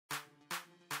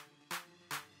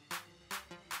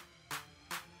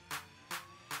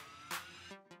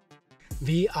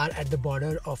We are at the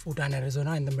border of Utah,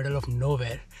 Arizona, in the middle of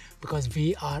nowhere, because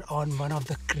we are on one of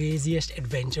the craziest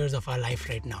adventures of our life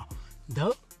right now,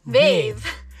 the wave.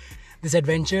 This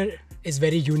adventure is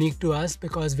very unique to us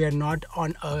because we are not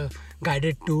on a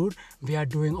guided tour. We are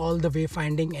doing all the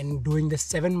wayfinding and doing the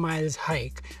 7 miles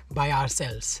hike by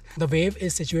ourselves. The wave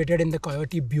is situated in the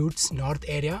Coyote Buttes north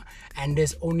area and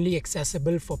is only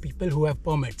accessible for people who have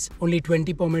permits. Only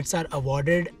 20 permits are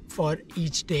awarded for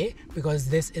each day because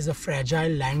this is a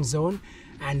fragile land zone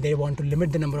and they want to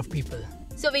limit the number of people.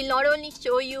 So we'll not only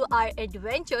show you our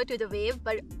adventure to the wave,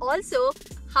 but also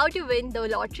how to win the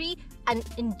lottery and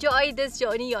enjoy this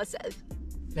journey yourself.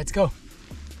 Let's go.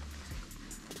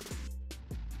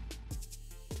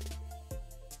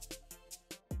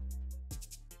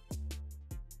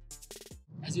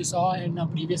 As you saw in a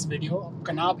previous video,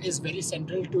 Kanab is very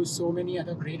central to so many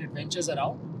other great adventures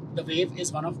around. The wave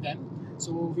is one of them.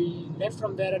 So we left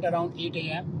from there at around 8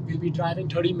 a.m. We'll be driving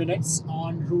 30 minutes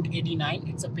on Route 89.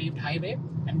 It's a paved highway.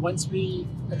 And once we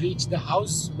reach the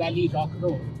House Valley Rock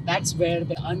Road, that's where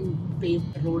the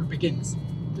unpaved road begins,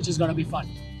 which is going to be fun.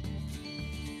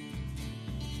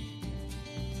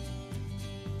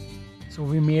 So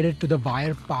we made it to the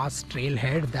Wire Pass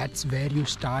trailhead. That's where you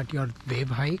start your wave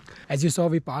hike. As you saw,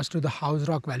 we passed through the House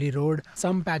Rock Valley Road.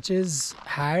 Some patches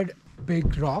had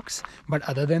big rocks, but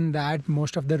other than that,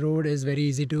 most of the road is very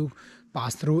easy to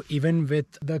pass through, even with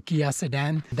the Kia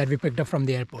sedan that we picked up from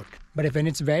the airport. But if when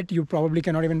it's wet, you probably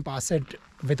cannot even pass it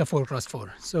with a 4x4.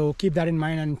 So keep that in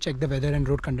mind and check the weather and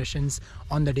road conditions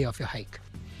on the day of your hike.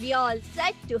 We are all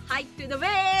set to hike to the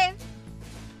wave.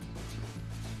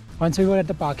 Once we were at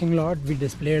the parking lot, we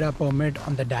displayed our permit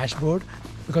on the dashboard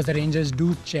because the rangers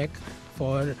do check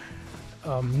for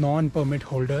non-permit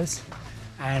holders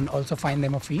and also fine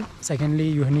them a fee. Secondly,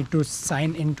 you need to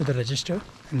sign into the register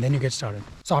and then you get started.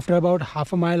 So after about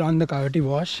half a mile on the Coyote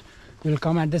Wash, you'll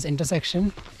come at this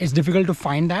intersection. It's difficult to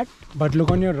find that, but look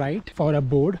on your right for a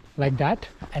board like that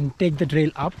and take the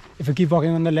trail up. If you keep walking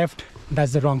on the left,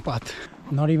 that's the wrong path.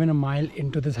 Not even a mile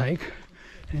into this hike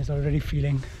and it's already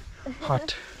feeling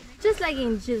hot. Just like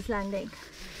Angel's Landing.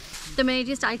 The minute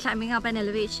you start climbing up an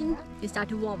elevation, you start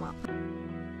to warm up.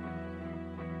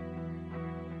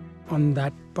 On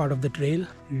that part of the trail,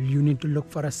 you need to look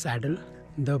for a saddle.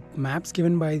 The maps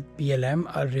given by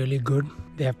PLM are really good.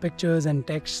 They have pictures and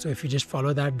text, so if you just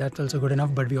follow that, that's also good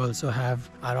enough. But we also have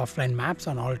our offline maps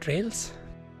on all trails.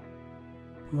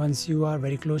 Once you are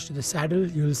very close to the saddle,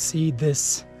 you'll see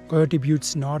this Coyote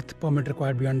Buttes North permit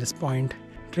required beyond this point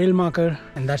trail marker,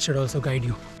 and that should also guide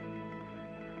you.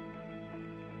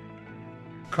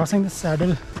 Crossing the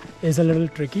saddle is a little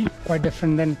tricky, quite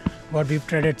different than what we've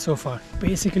treaded so far.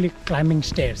 Basically climbing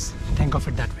stairs, think of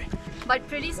it that way. But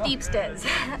pretty steep stairs.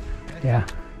 Yeah,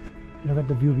 look at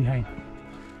the view behind.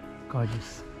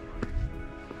 Gorgeous.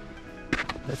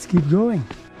 Let's keep going.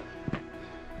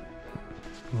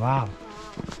 Wow,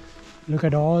 look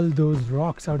at all those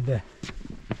rocks out there.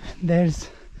 There's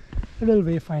a little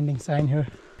wayfinding sign here.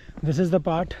 This is the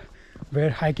part where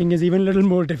hiking is even a little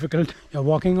more difficult. You're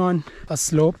walking on a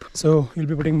slope, so you'll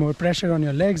be putting more pressure on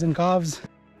your legs and calves.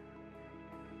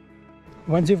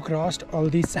 Once you've crossed all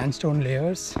these sandstone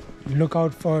layers, look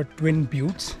out for twin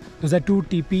buttes. Those are 2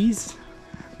 teepees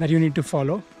that you need to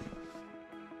follow.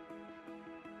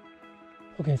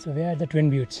 Okay, so we're at the twin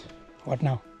buttes. What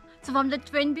now? So from the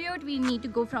twin butte, we need to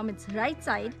go from its right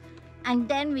side, and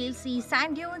then we'll see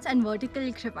sand dunes and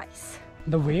vertical crevice.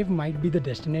 The wave might be the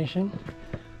destination,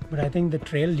 but I think the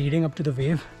trail leading up to the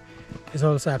wave is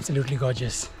also absolutely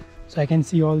gorgeous. So I can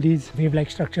see all these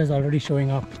wave-like structures already showing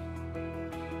up.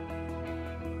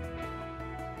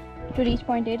 To reach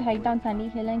point 8, hike down sandy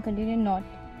hill and continue north.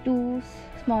 2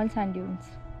 small sand dunes.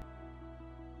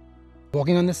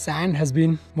 Walking on the sand has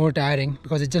been more tiring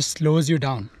because it just slows you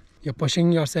down. You're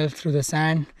pushing yourself through the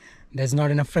sand. There's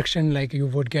not enough friction like you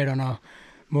would get on a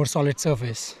more solid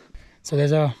surface. So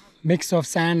there's a mix of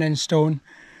sand and stone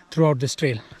throughout this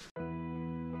trail.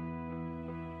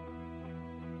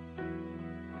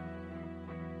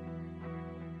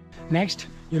 Next,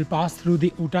 you'll pass through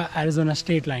the Utah-Arizona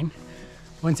state line.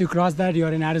 Once you cross that,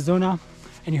 you're in Arizona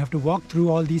and you have to walk through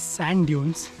all these sand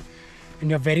dunes and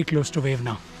you're very close to wave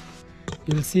now.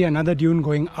 You'll see another dune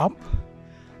going up.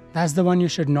 That's the one you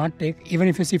should not take, even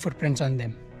if you see footprints on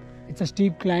them. It's a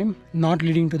steep climb, not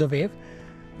leading to the wave.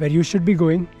 Where you should be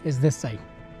going is this side,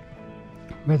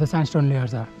 where the sandstone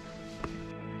layers are.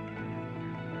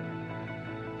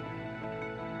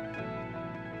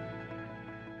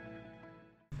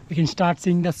 We can start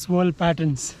seeing the swirl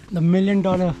patterns, the $1 million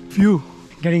view,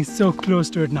 getting so close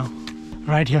to it now,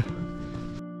 right here.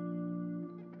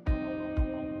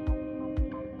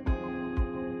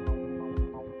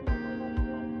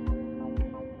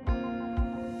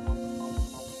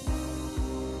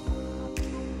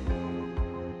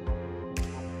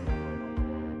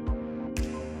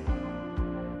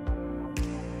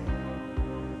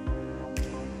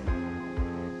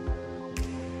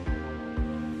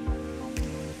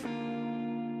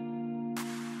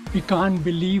 We can't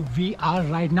believe we are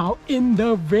right now in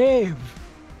the wave.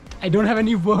 I don't have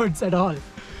any words at all.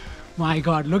 My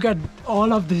God, look at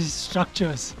all of these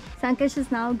structures. Sankash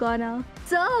is now gonna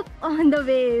surf on the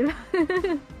wave.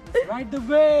 Ride the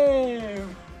wave.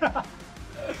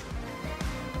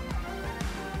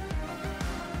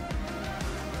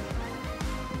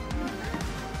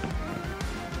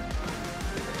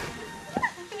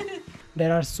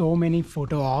 There are so many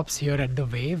photo ops here at the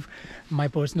wave. My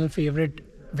personal favorite,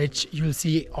 which you'll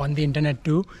see on the internet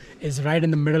too, is right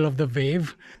in the middle of the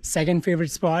wave. Second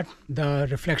favorite spot, the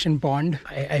reflection pond.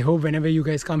 I hope whenever you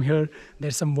guys come here,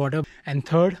 there's some water. And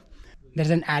third,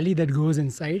 there's an alley that goes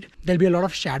inside. There'll be a lot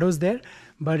of shadows there,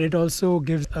 but it also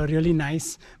gives a really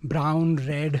nice brown,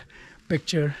 red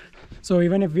picture. So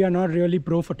even if we are not really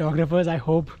pro photographers, I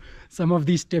hope some of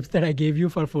these tips that I gave you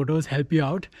for photos help you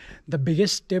out. The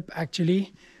biggest tip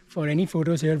actually for any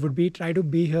photos here would be try to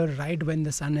be here right when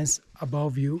the sun is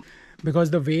above you, because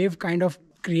the wave kind of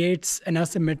creates an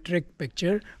asymmetric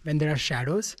picture when there are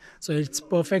shadows. So it's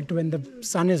perfect when the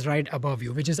sun is right above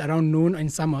you, which is around noon in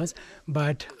summers,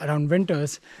 but around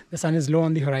winters the sun is low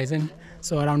on the horizon,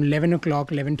 so around 11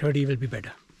 o'clock, 11:30 will be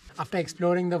better. After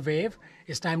exploring the wave,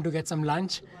 it's time to get some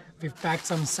lunch. We've packed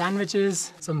some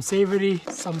sandwiches, some savory,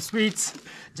 some sweets,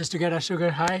 just to get our sugar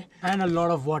high, and a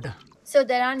lot of water. So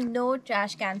there are no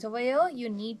trash cans over here. You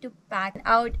need to pack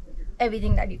out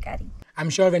everything that you carry.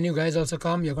 I'm sure when you guys also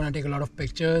come, you're gonna take a lot of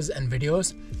pictures and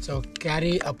videos. So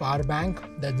carry a power bank,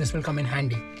 that this will come in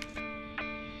handy.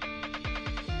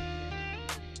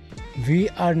 We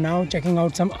are now checking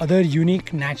out some other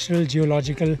unique natural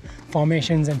geological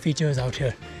formations and features out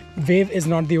here. Wave is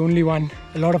not the only one.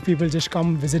 A lot of people just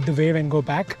come visit the wave and go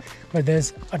back, but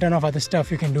there's a ton of other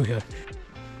stuff you can do here.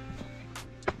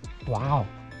 Wow.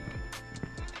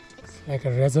 It's like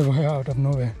a reservoir out of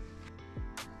nowhere.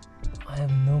 I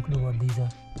have no clue what these are.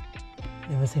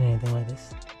 Never seen anything like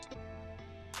this.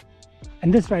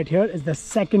 And this right here is the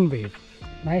second wave.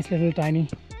 Nice little tiny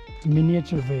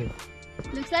miniature wave.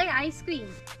 Looks like ice cream.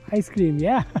 Ice cream,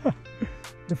 yeah.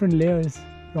 Different layers.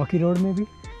 Rocky road maybe?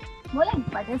 More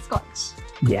like butterscotch.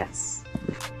 Yes.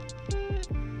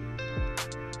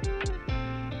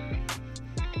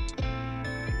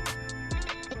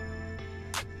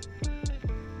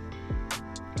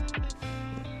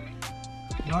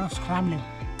 A lot of scrambling.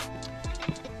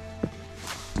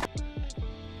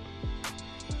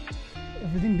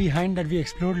 Everything behind that we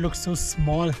explored looks so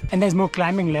small, and there's more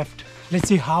climbing left. Let's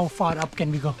see how far up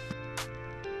can we go.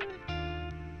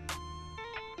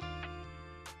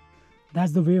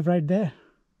 That's the wave right there.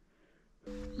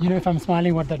 You know, if I'm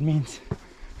smiling, what that means?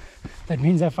 That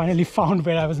means I finally found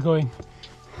where I was going.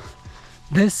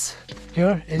 This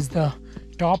here is the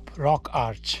top rock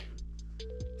arch.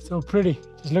 So pretty.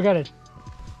 Just look at it.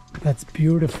 That's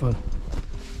beautiful.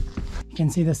 You can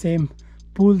see the same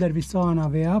pool that we saw on our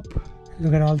way up.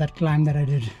 Look at all that climb that I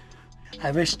did.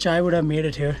 I wish Chai would have made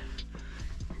it here,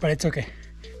 but it's okay.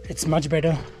 It's much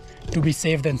better to be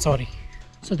safe than sorry.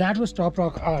 So that was Top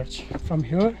Rock Arch. From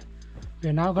here,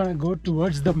 we're now gonna go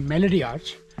towards the Melody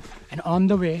Arch, and on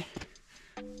the way,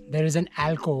 there is an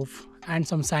alcove and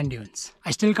some sand dunes.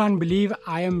 I still can't believe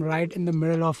I am right in the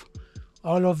middle of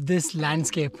all of this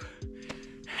landscape,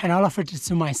 and all of it is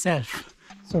to myself.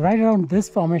 So right around this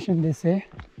formation, they say,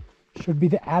 should be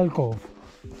the alcove.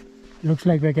 Looks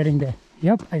like we're getting there.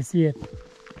 Yep, I see it.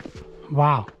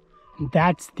 Wow,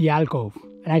 that's the alcove.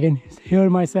 And I can hear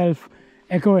myself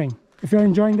echoing. If you're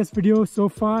enjoying this video so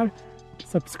far,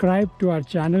 subscribe to our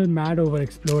channel Mad Over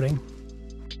Exploring.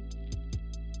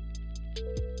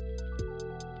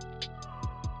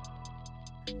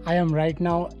 I am right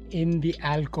now in the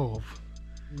alcove.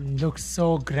 Looks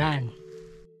so grand.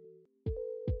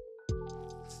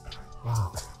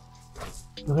 Wow.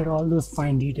 Look at all those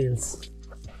fine details.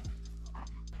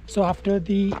 So after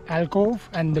the alcove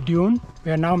and the dune,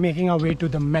 we are now making our way to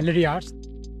the Melody Arch.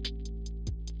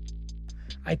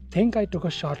 I think I took a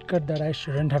shortcut that I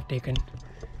shouldn't have taken,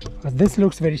 because this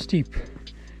looks very steep.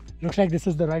 Looks like this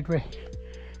is the right way.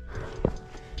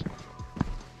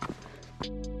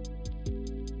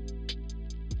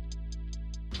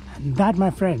 And that,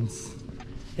 my friends,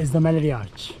 is the Melody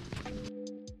Arch.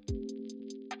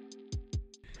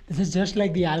 This is just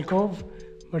like the alcove,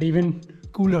 but even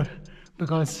cooler,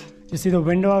 because you see the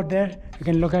window out there, you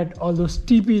can look at all those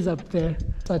teepees up there.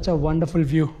 Such a wonderful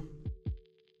view.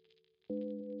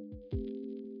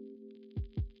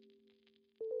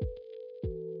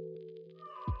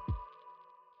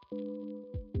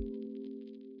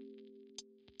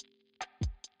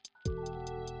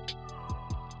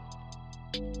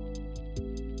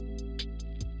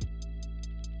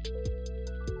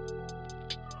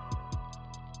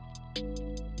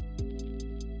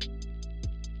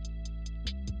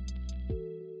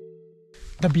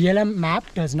 The BLM map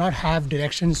does not have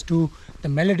directions to the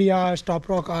Melody Arch, Top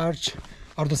Rock Arch,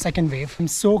 or the second wave. I'm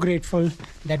so grateful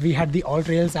that we had the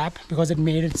AllTrails app because it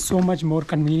made it so much more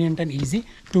convenient and easy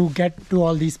to get to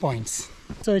all these points.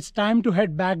 So it's time to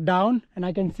head back down, and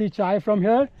I can see Chai from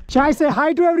here. Chai, say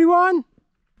hi to everyone!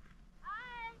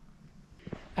 Hi!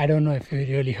 I don't know if you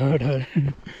really heard her,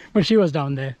 but she was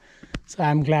down there. So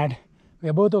I'm glad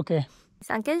we're both okay.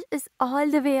 Sankesh is all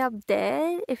the way up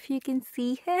there, if you can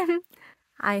see him.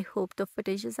 I hope the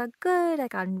footages are good. I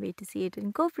can't wait to see it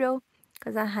in GoPro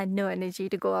because I had no energy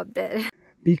to go up there.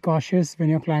 Be cautious when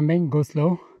you're climbing, go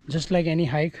slow. Just like any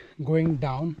hike, going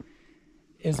down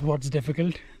is what's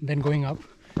difficult than going up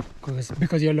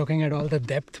because you're looking at all the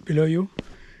depth below you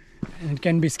and it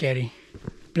can be scary.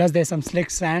 Plus there's some slick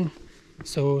sand,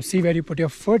 so see where you put your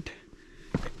foot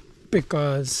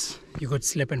because you could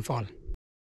slip and fall.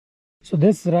 So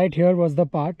this right here was the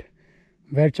part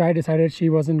where Chai decided she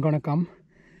wasn't gonna come,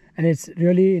 and it's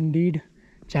really indeed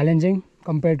challenging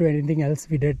compared to anything else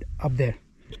we did up there.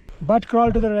 But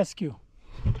crawl to the rescue.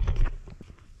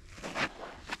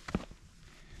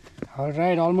 All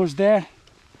right, almost there.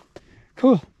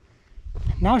 Cool.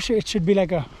 Now it should be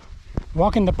like a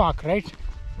walk in the park, right?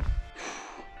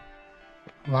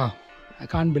 Wow, I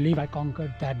can't believe I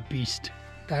conquered that beast.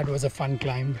 That was a fun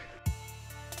climb.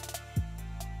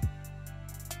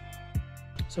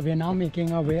 So we are now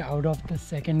making our way out of the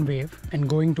second wave and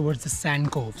going towards the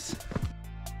sand coves.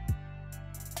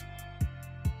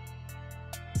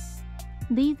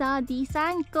 These are the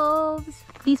sand coves.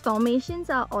 These formations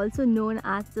are also known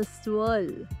as the swirl.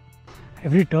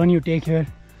 Every turn you take here,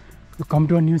 you come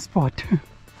to a new spot.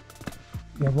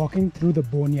 We are walking through the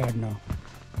Boneyard now.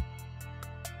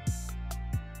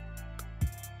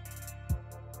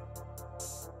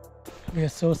 We are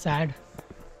so sad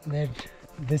that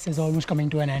this is almost coming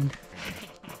to an end.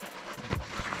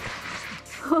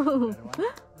 That was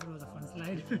a fun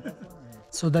slide.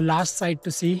 So the last sight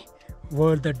to see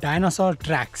were the dinosaur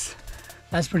tracks.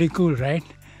 That's pretty cool, right?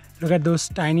 Look at those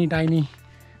tiny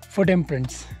foot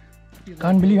imprints.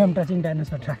 Can't believe I'm touching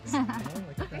dinosaur tracks.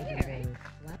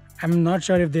 I'm not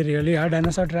sure if they really are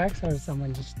dinosaur tracks or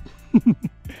someone just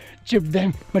chipped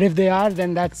them. But if they are,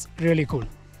 then that's really cool.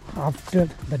 After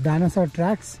the dinosaur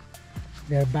tracks,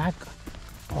 we are back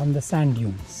on the sand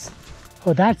dunes.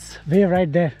 Oh, that's way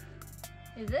right there.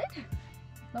 Is it?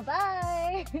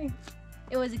 Bye-bye.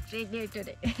 It was a great day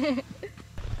today.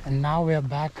 And now we are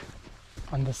back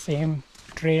on the same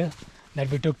trail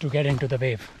that we took to get into the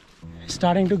wave. It's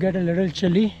starting to get a little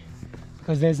chilly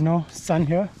because there's no sun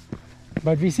here,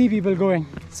 but we see people going,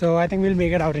 so I think we'll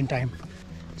make it out in time.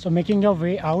 So making your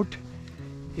way out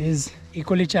is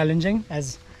equally challenging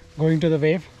as going to the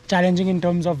wave. Challenging in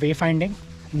terms of wayfinding,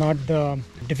 not the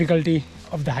difficulty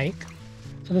of the hike.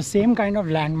 So the same kind of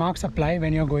landmarks apply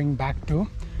when you're going back to.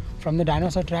 From the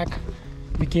dinosaur track,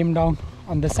 we came down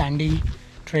on the sandy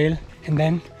trail, and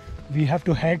then we have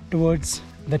to head towards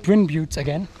the Twin Buttes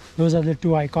again. Those are the two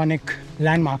iconic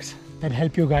landmarks that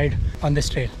help you guide on this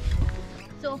trail.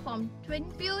 So from Twin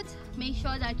Buttes, make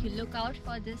sure that you look out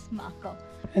for this marker.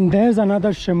 And there's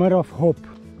another shimmer of hope,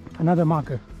 another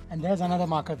marker. And there's another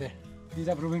marker there. These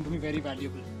are proving to be very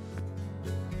valuable.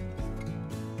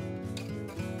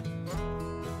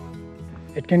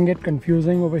 It can get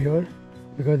confusing over here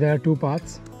because there are two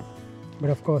paths. But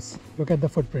of course, look at the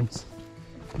footprints.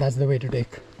 That's the way to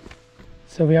take.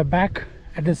 So we are back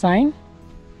at the sign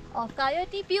of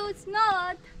Coyote Buttes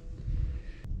North.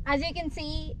 As you can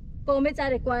see, permits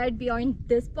are required beyond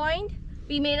this point.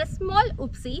 We made a small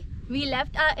oopsie. We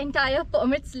left our entire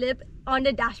permit slip on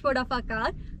the dashboard of our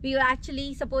car. We were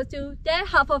actually supposed to tear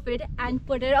half of it and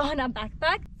put it on our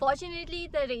backpack. Fortunately,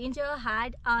 the ranger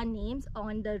had our names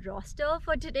on the roster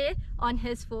for today on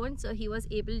his phone, so he was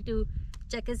able to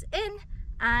check us in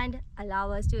and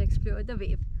allow us to explore the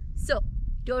wave. So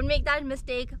don't make that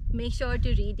mistake. Make sure to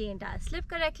read the entire slip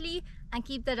correctly and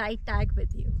keep the right tag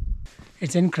with you.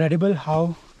 It's incredible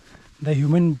how the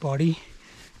human body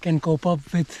can cope up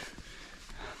with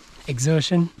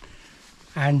exertion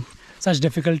and such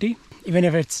difficulty, even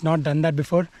if it's not done that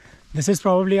before. This is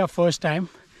probably our first time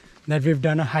that we've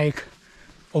done a hike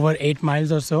over 8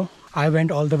 miles or so. I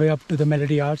went all the way up to the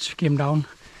Melody Arch, came down.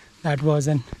 That was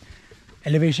an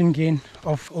elevation gain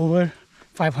of over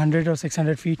 500 or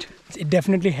 600 feet. It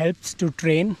definitely helps to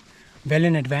train well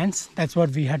in advance. That's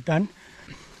what we had done.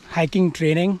 Hiking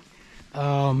training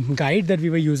guide that we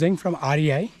were using from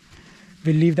REI.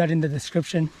 We'll leave that in the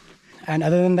description. And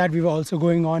other than that, we were also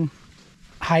going on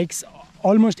hikes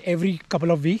almost every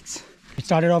couple of weeks. We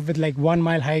started off with like 1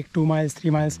 mile hike, 2 miles, 3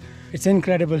 miles. It's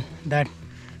incredible that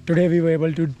today we were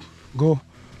able to go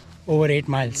over 8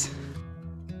 miles.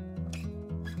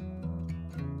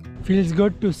 Feels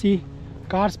good to see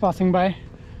cars passing by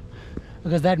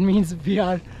because that means we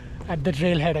are at the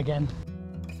trailhead again.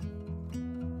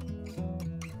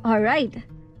 Alright,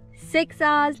 6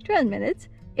 hours, 12 minutes,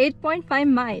 8.5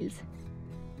 miles.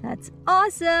 That's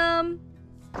awesome!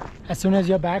 As soon as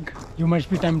you're back, you must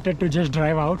be tempted to just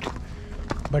drive out.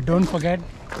 But don't forget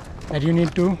that you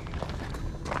need to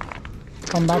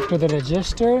come back to the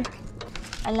register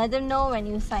And let them know when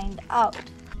you signed out.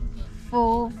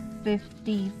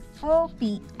 4:54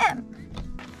 p.m.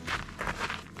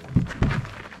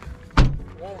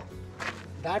 Well,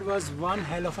 that was one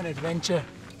hell of an adventure.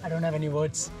 I don't have any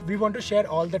words. We want to share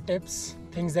all the tips,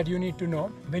 things that you need to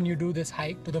know when you do this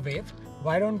hike to the wave.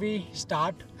 Why don't we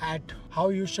start at how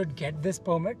you should get this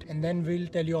permit, and then we'll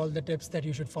tell you all the tips that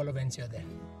you should follow once you're there.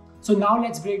 So now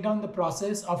let's break down the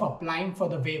process of applying for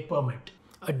the wave permit.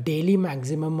 A daily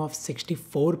maximum of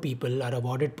 64 people are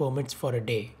awarded permits for a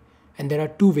day, and there are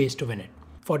 2 ways to win it.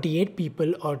 48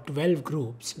 people or 12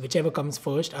 groups, whichever comes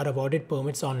first, are awarded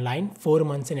permits online 4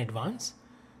 months in advance.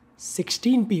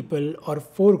 16 people or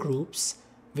 4 groups,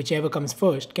 whichever comes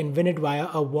first, can win it via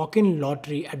a walk-in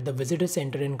lottery at the visitor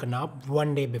center in Connaught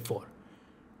 1 day before.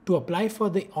 To apply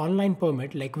for the online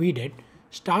permit like we did,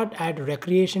 start at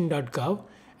recreation.gov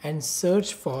and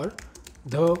search for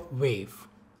the wave.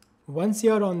 Once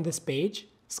you're on this page,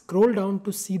 scroll down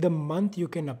to see the month you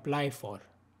can apply for.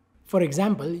 For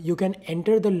example, you can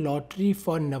enter the lottery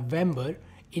for November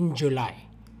in July.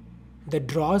 The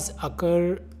draws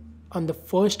occur on the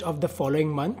 1st of the following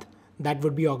month, that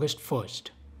would be August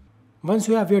 1st. Once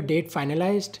you have your date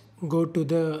finalized, go to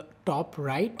the top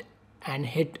right and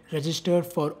hit register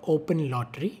for open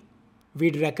lottery.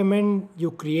 We'd recommend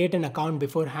you create an account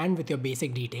beforehand with your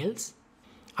basic details.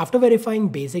 After verifying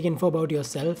basic info about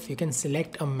yourself, you can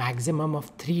select a maximum of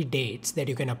 3 dates that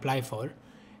you can apply for.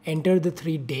 Enter the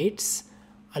 3 dates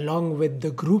along with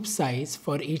the group size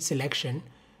for each selection,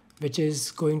 which is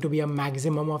going to be a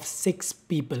maximum of 6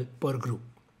 people per group.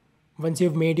 Once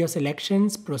you've made your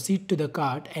selections, proceed to the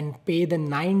cart and pay the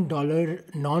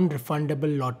 $9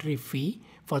 non-refundable lottery fee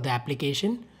for the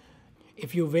application.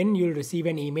 If you win, you'll receive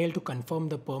an email to confirm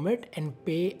the permit and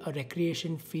pay a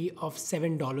recreation fee of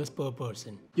 $7 per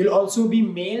person. You'll also be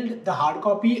mailed the hard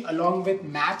copy along with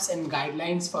maps and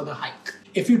guidelines for the hike.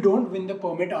 If you don't win the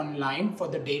permit online for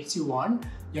the dates you want,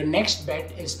 your next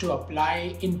bet is to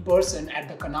apply in person at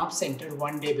the Connaught Center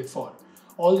 1 day before.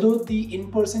 Although the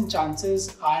in-person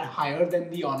chances are higher than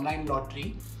the online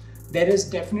lottery, there is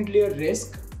definitely a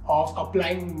risk of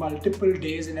applying multiple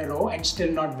days in a row and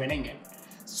still not winning it.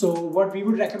 So what we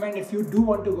would recommend if you do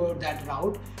want to go that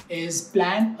route is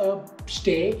plan a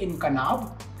stay in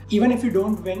Connaught. Even if you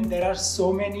don't win, there are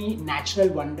so many natural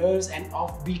wonders and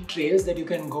offbeat trails that you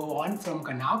can go on from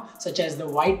Connaught, such as the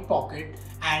White Pocket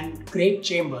and Great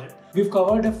Chamber. We've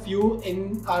covered a few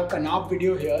in our Connaught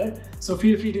video here, so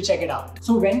feel free to check it out.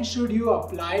 So when should you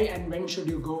apply and when should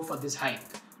you go for this hike?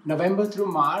 November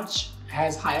through March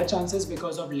has higher chances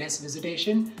because of less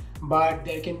visitation, but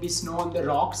there can be snow on the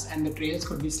rocks and the trails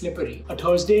could be slippery. A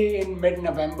Thursday in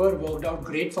mid-November worked out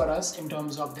great for us in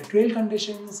terms of the trail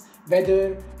conditions,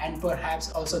 weather, and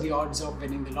perhaps also the odds of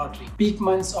winning the lottery. Peak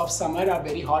months of summer are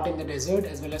very hot in the desert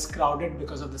as well as crowded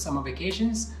because of the summer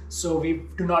vacations, so we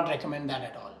do not recommend that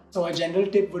at all. So a general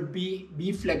tip would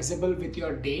be flexible with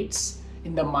your dates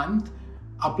in the month.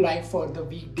 Apply for the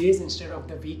weekdays instead of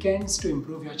the weekends to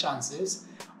improve your chances.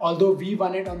 Although we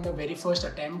won it on the very first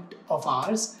attempt of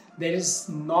ours, there is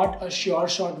not a sure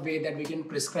shot way that we can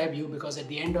prescribe you, because at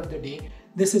the end of the day,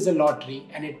 this is a lottery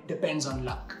and it depends on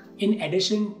luck. In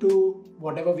addition to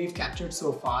whatever we've captured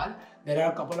so far, there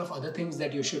are a couple of other things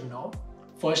that you should know.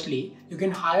 Firstly, you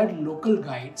can hire local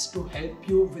guides to help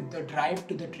you with the drive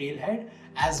to the trailhead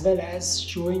as well as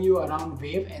showing you around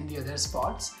Wave and the other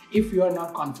spots if you are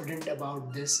not confident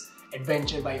about this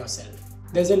adventure by yourself.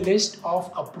 There's a list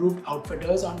of approved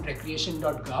outfitters on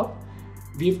recreation.gov.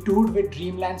 We've toured with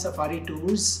Dreamland Safari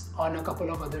Tours on a couple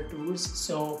of other tours,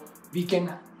 so we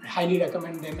can highly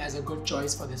recommend them as a good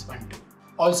choice for this one too.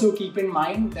 Also keep in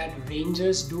mind that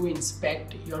rangers do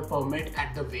inspect your permit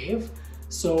at the Wave.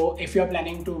 So if you're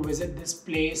planning to visit this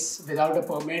place without a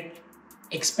permit,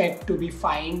 expect to be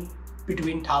fined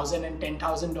between $1,000 and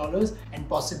 $10,000 and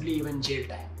possibly even jail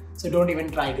time. So don't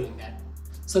even try doing that.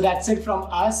 So that's it from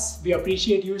us. We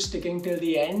appreciate you sticking till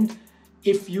the end.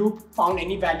 If you found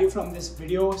any value from this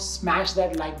video, smash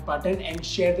that like button and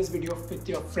share this video with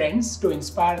your friends to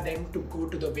inspire them to go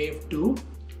to the Wave too.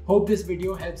 Hope this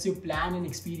video helps you plan and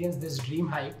experience this dream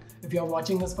hike. If you are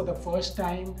watching us for the first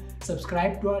time,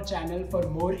 subscribe to our channel for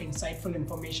more insightful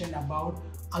information about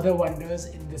other wonders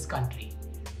in this country.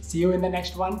 See you in the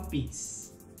next one. Peace.